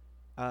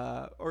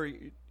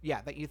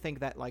 that you think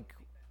that like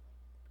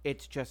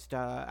it's just,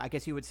 I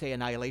guess you would say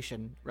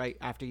annihilation, right?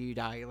 After you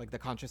die, like the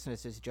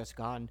consciousness is just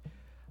gone.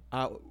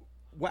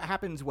 What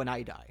happens when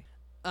I die?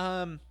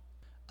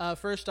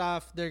 First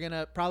off, they're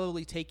gonna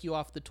probably take you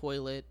off the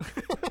toilet.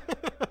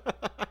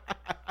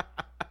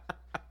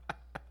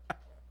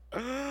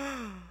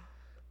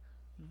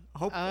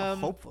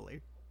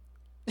 Hopefully.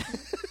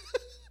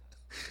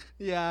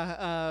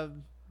 Yeah,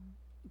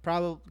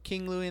 probably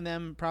King Louie and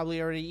them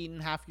probably already eaten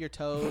half your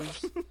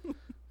toes.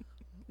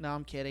 No,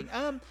 I'm kidding.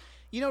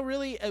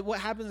 Really, what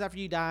happens after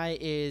you die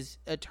is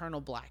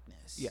eternal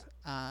blackness. nothingness.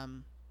 Yeah.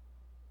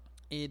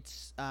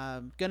 It's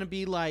gonna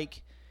be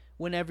like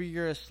whenever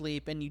you're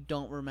asleep and you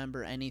don't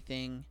remember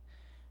anything.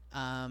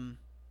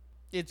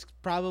 It's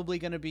probably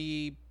gonna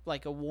be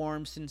like a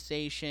warm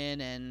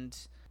sensation, and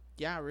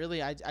yeah,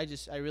 really, I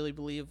really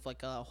believe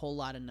like a whole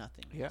lot of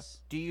nothingness.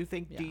 Yeah. Do you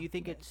think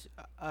it's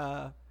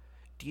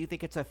do you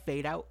think it's a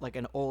fade out like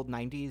an old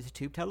 90s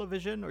tube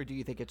television, or do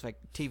you think it's like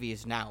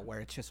TVs now where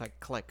it's just like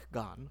click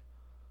gone?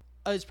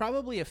 It's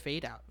probably a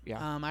fade out.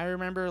 Yeah. I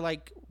remember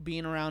like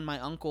being around my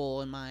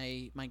uncle and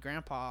my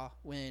grandpa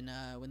when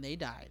they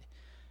died,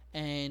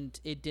 and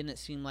it didn't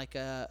seem like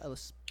a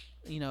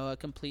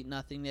complete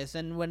nothingness.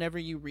 And whenever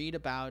you read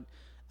about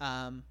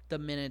the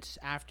minutes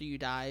after you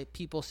die,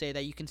 people say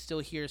that you can still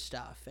hear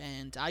stuff,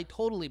 and I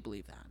totally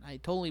believe that. I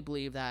totally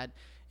believe that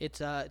it's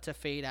a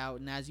fade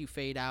out, and as you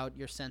fade out,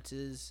 your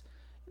senses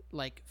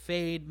like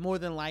fade.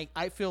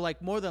 I feel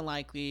like more than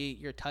likely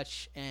your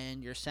touch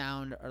and your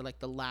sound are like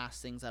the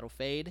last things that'll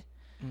fade.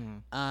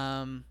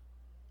 But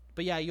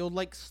yeah, you'll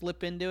like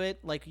slip into it,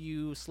 like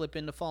you slip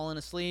into falling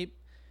asleep,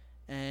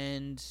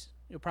 and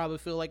you'll probably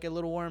feel like a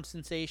little warm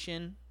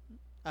sensation,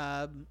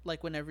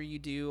 like whenever you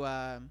do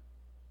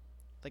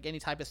like any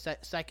type of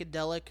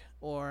psychedelic,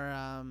 or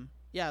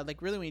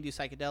like really when you do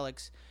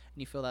psychedelics and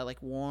you feel that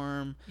like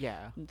warm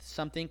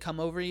something come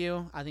over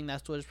you. I think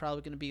that's what it's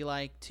probably going to be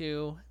like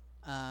too.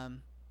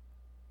 And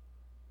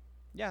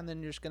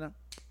then you're just gonna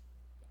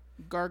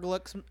gargle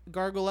up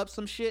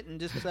some shit and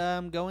just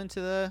go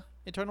into the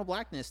eternal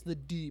blackness, the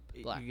deep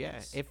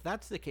blackness. Yeah, if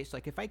that's the case,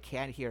 like if I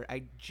can't hear,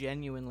 I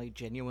genuinely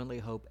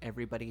hope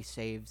everybody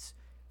saves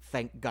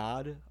 "Thank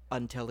God"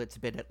 until it's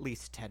been at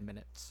least 10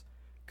 minutes,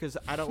 because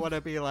I don't want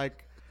to be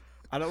like,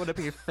 I don't want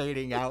to be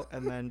fading out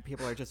and then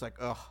people are just like,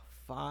 oh,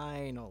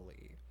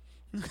 finally.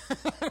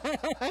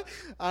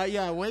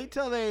 Wait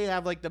till they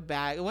have like the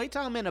bag. Wait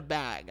till I'm in a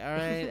bag, all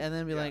right, and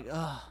then be like,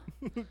 oh,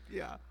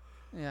 yeah.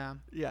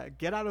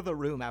 Get out of the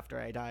room after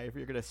I die if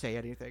you're gonna say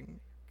anything,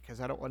 because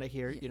I don't want to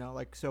hear,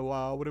 like,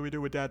 so what do we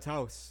do with Dad's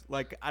house?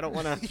 Like, I don't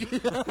want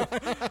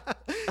to.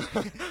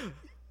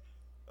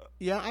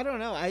 Yeah, I don't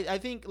know. I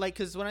think like,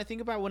 because when I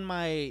think about when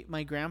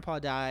my grandpa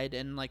died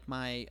and like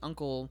my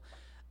uncle,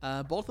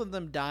 both of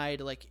them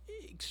died like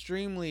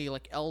extremely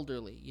like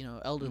elderly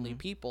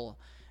people.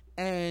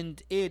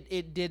 And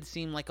it did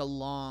seem like a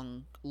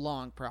long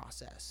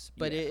process,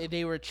 but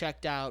they were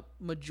checked out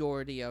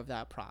majority of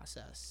that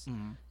process.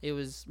 It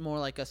was more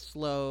like a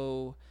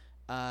slow,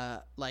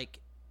 like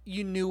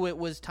you knew it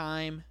was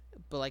time,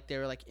 but like they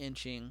were like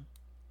inching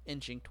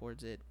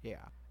towards it.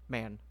 Yeah,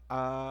 man.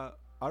 All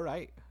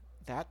right,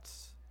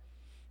 that's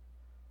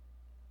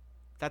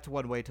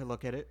one way to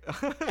look at it.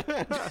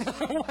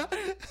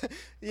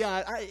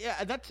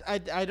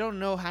 I don't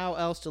know how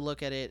else to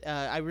look at it.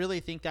 I really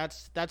think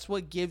that's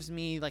what gives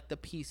me like the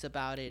peace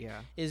about it,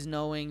 is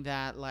knowing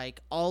that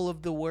like all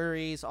of the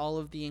worries, all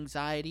of the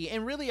anxiety,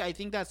 and really I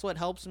think that's what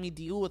helps me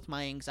deal with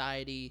my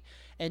anxiety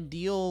and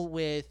deal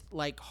with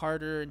like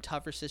harder and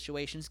tougher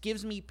situations,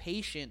 gives me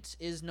patience,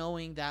 is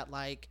knowing that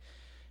like,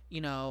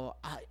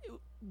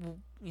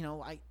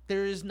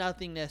 there is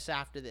nothingness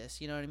after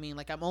this. You know what I mean?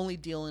 Like, I'm only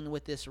dealing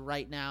with this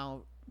right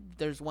now.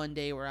 There's one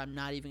day where I'm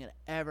not even gonna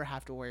ever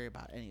have to worry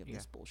about any of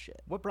this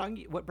bullshit. What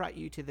brought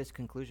you to this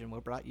conclusion?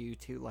 What brought you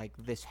to like,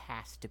 this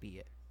has to be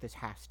it? This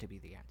has to be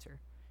the answer.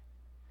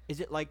 Is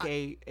it like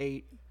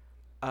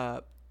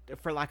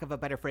for lack of a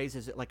better phrase,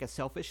 is it like a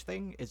selfish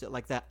thing? Is it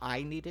like that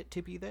I need it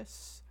to be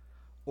this,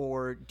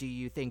 or do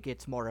you think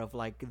it's more of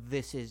like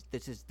this is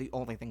the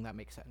only thing that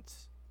makes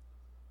sense?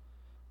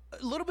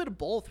 A little bit of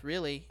both,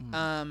 really.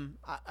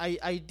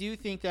 I do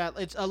think that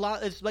it's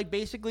like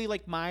basically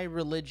like my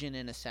religion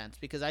in a sense,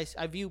 because I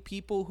view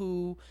people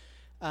who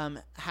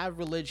have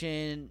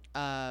religion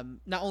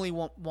not only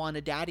want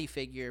a daddy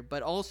figure,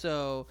 but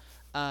also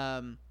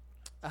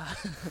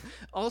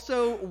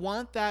also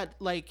want that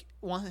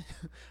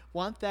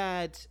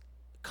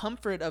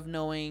comfort of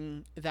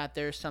knowing that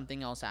there's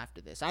something else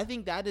after this. I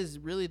think that is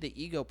really the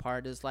ego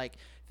part, is like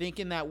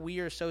thinking that we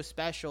are so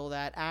special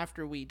that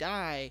after we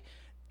die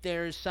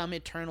there's some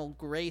eternal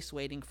grace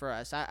waiting for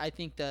us. I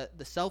think the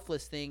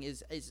selfless thing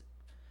is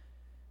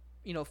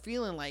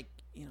feeling like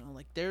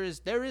like there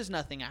is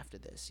nothing after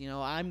this.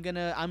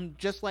 I'm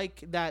just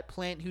like that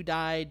plant who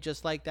died,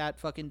 just like that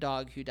fucking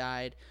dog who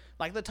died,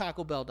 like the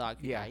Taco Bell dog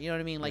who died. You know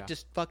what I mean? Like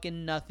just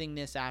fucking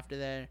nothingness after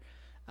there.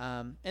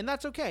 And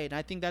that's okay. And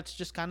I think that's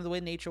just kind of the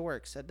way nature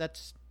works.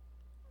 That's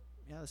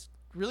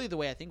really the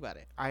way I think about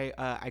it.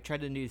 I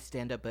tried a new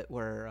stand-up bit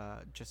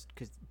where just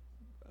because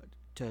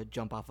to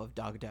jump off of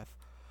dog death.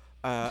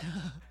 I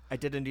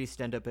did a new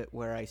stand-up bit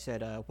where I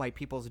said white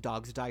people's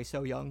dogs die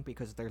so young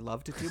because they're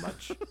loved too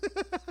much.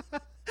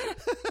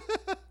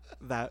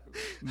 That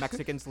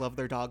Mexicans love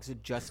their dogs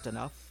just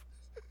enough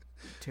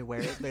to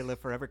where they live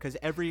forever. Because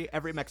every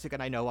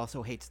Mexican I know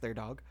also hates their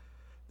dog.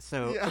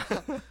 So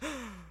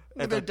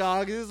their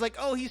dog is like,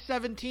 oh, he's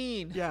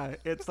 17. Yeah,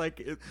 it's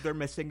like they're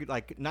missing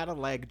like not a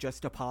leg,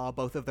 just a paw.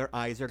 Both of their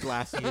eyes are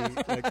glassy.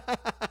 Like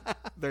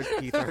their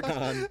teeth are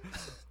gone.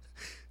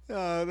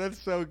 Oh, that's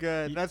so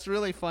good. That's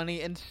really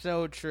funny and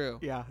so true.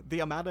 Yeah, the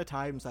amount of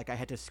times like I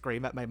had to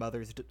scream at my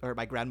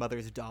my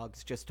grandmother's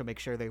dogs just to make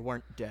sure they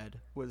weren't dead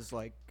was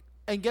like.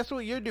 And guess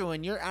what you're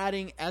doing? You're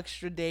adding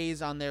extra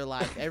days on their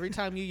life. Every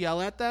time you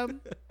yell at them.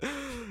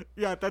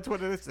 Yeah, that's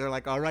what it is. They're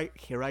like, all right,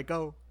 here I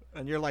go.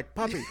 And you're like,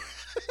 puppy.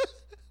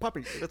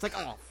 Puppy. It's like,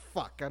 oh,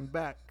 fuck, I'm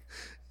back.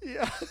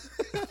 Yeah.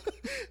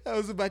 I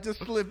was about to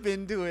slip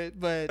into it,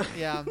 but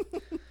yeah.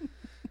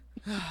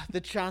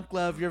 The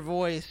chancla of your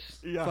voice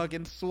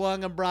fucking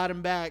swung and brought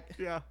him back.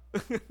 Yeah.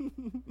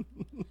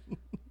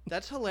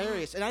 That's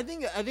hilarious. And I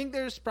think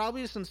there's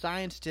probably some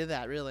science to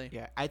that, really.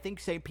 Yeah, I think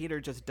St. Peter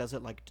just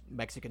doesn't like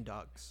Mexican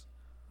dogs.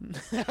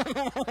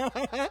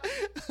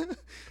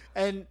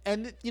 and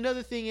you know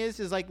the thing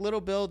is like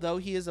Little Bill, though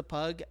he is a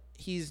pug,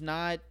 he's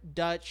not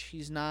Dutch,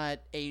 he's not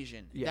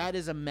Asian. Yeah. That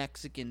is a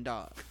Mexican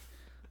dog.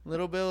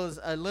 Little Bill is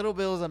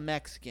a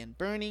Mexican.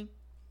 Bernie,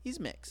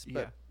 he's mixed, but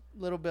Yeah.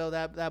 Little Bill,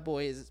 that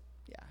boy is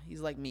he's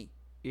like me.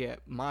 Yeah,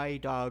 my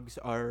dogs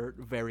are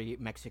very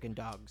Mexican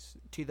dogs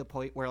to the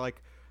point where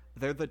like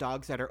they're the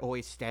dogs that are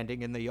always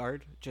standing in the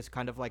yard, just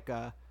kind of like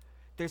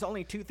there's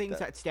only two things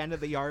that stand in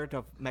the yard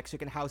of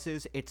Mexican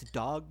houses. It's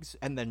dogs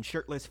and then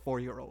shirtless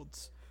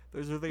 4-year-olds.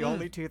 Those are the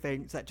only two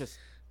things that just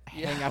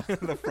hang out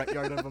in the front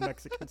yard of a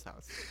Mexican's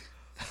house.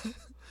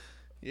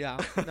 Yeah,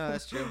 no,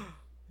 that's true.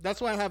 That's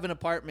why I have an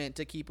apartment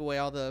to keep away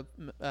all the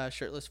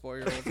shirtless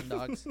 4-year-olds and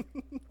dogs.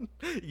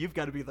 You've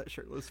got to be that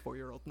shirtless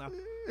 4-year-old now.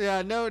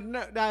 Yeah, no,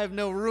 I have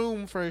no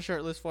room for a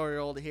shirtless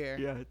 4-year-old here.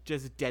 Yeah,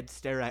 just dead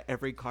stare at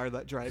every car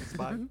that drives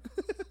by.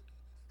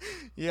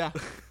 Yeah.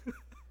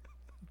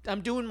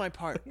 I'm doing my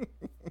part.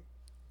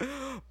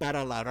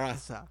 Para la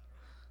raza.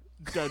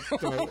 Dead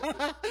stare.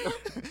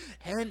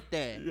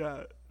 Gente.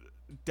 Yeah,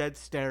 dead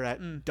stare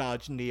at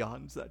Dodge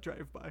Neons that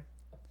drive by.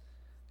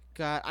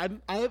 God,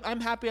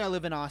 I'm happy I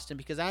live in Austin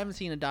because I haven't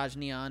seen a Dodge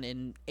Neon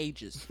in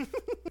ages.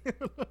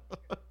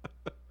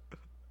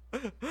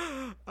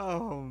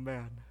 Oh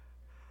man.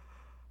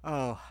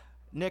 Oh,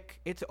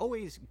 Nick, it's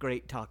always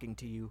great talking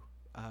to you.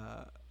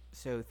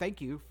 So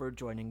thank you for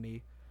joining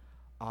me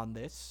on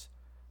this.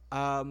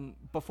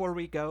 Before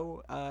we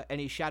go,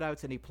 any shout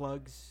outs, any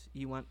plugs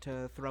you want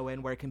to throw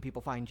in? Where can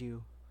people find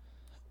you?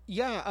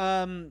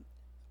 Yeah,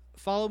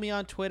 follow me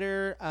on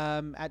Twitter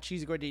at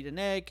Cheesy Gordita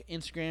Nick,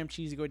 Instagram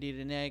Cheesy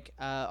Gordita Nick.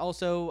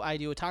 Also, I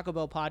do a Taco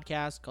Bell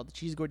podcast called the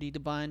Cheesy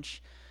Gordita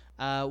Bunch.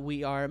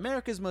 We are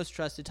America's most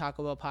trusted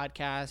Taco Bell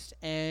podcast,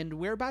 and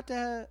we're about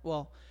to,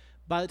 well,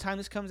 by the time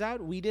this comes out,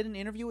 we did an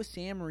interview with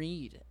Sam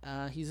Reed.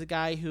 He's a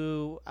guy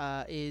who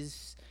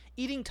is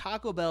eating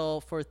Taco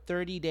Bell for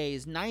 30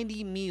 days,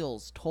 90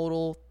 meals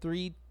total,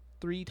 three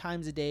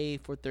times a day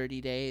for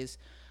 30 days.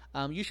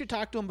 You should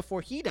talk to him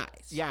before he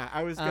dies. Yeah,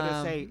 I was going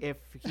to say, if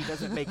he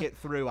doesn't make it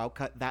through, I'll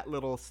cut that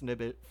little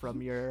snippet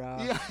from your...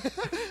 Yeah.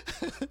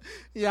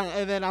 Yeah,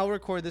 and then I'll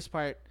record this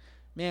part.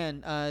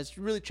 Man, it's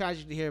really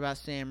tragic to hear about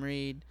Sam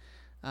Reed.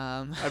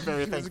 I'm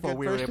very thankful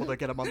we were able to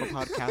get him on the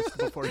podcast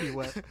before he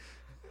went.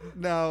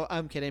 No,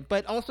 I'm kidding.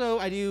 But also,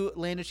 I do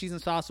Land of Cheese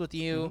and Sauce with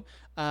you.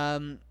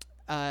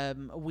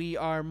 We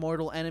are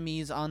mortal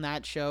enemies on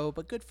that show,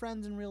 but good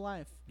friends in real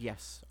life.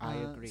 Yes, I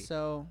agree.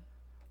 So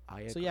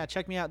yeah,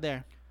 check me out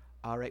there.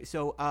 All right.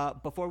 So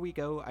before we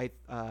go,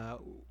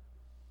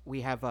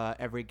 we have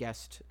every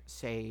guest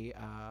say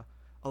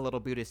a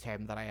little Buddhist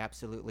hymn that I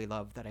absolutely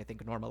love that I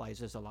think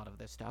normalizes a lot of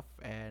this stuff.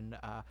 And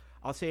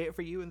I'll say it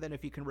for you, and then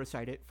if you can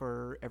recite it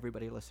for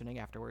everybody listening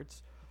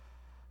afterwards.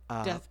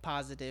 Death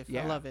positive.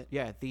 Yeah, I love it.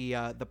 Yeah.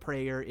 The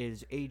prayer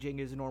is aging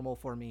is normal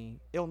for me,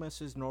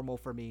 illness is normal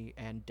for me,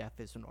 and death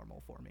is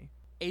normal for me.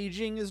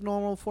 Aging is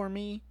normal for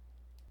me.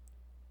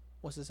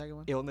 What's the second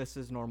one? Illness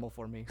is normal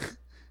for me.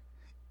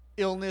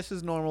 Illness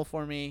is normal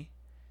for me,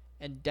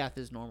 and death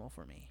is normal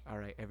for me. All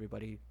right,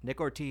 everybody. Nick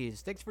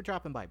Ortiz, thanks for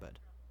dropping by, bud.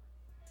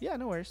 Yeah,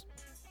 no worries.